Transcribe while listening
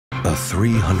a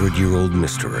 300-year-old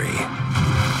mystery.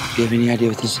 Do you have any idea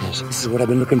what this is? This is what I've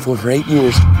been looking for 8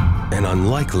 years. An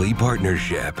unlikely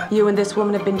partnership. You and this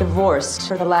woman have been divorced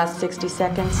for the last 60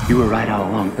 seconds. You were right all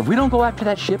along. If we don't go after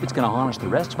that ship, it's gonna haunt us the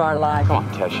rest of our life. Come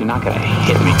on, Tess, you're not gonna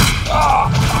hit me.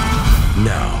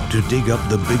 Now, to dig up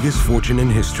the biggest fortune in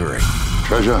history.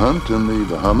 Treasure hunt in the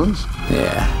Bahamas?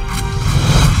 Yeah.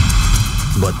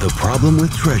 But the problem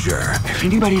with treasure If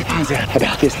anybody finds out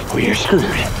about this, we're screwed.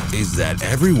 is that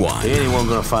everyone Anyone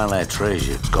gonna find that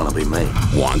treasure, it's gonna be me.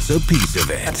 wants a piece of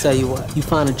I it. tell you what, you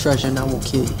find a treasure and I won't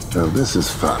kill you. Oh, this is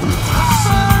fun.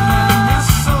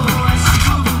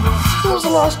 When was the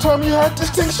last time you had this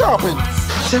thing shopping?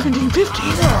 1750.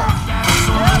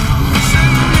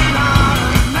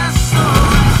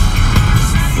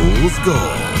 Fool's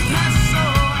Gold.